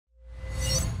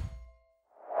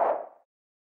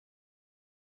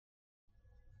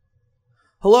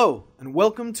Hello, and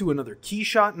welcome to another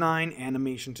KeyShot 9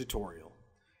 animation tutorial.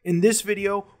 In this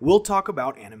video, we'll talk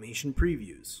about animation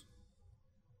previews.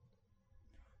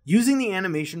 Using the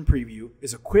animation preview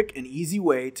is a quick and easy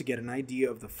way to get an idea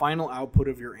of the final output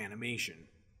of your animation.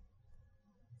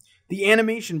 The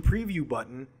animation preview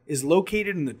button is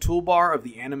located in the toolbar of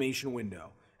the animation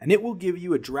window, and it will give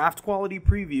you a draft quality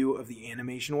preview of the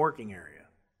animation working area.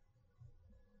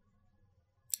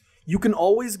 You can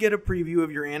always get a preview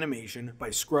of your animation by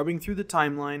scrubbing through the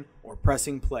timeline or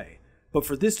pressing play, but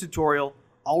for this tutorial,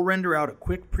 I'll render out a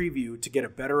quick preview to get a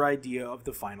better idea of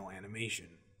the final animation.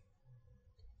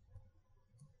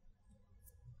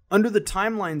 Under the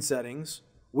timeline settings,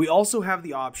 we also have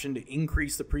the option to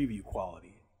increase the preview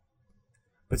quality.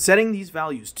 But setting these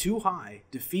values too high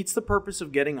defeats the purpose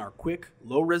of getting our quick,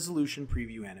 low-resolution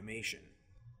preview animation.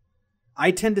 I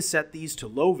tend to set these to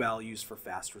low values for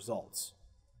fast results.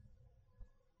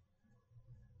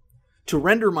 To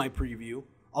render my preview,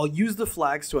 I'll use the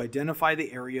flags to identify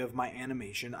the area of my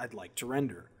animation I'd like to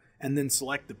render, and then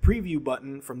select the Preview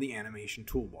button from the animation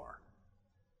toolbar.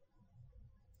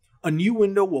 A new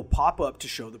window will pop up to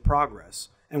show the progress,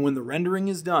 and when the rendering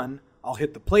is done, I'll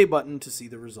hit the Play button to see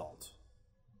the result.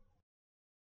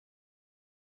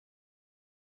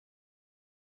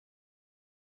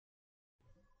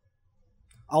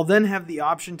 I'll then have the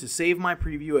option to save my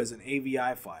preview as an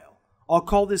AVI file. I'll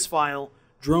call this file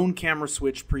Drone Camera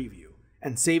Switch Preview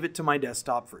and save it to my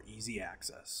desktop for easy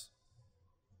access.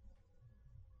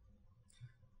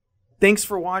 Thanks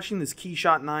for watching this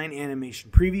KeyShot 9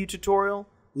 animation preview tutorial.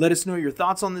 Let us know your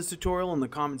thoughts on this tutorial in the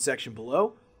comment section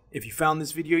below. If you found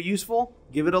this video useful,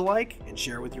 give it a like and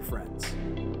share with your friends.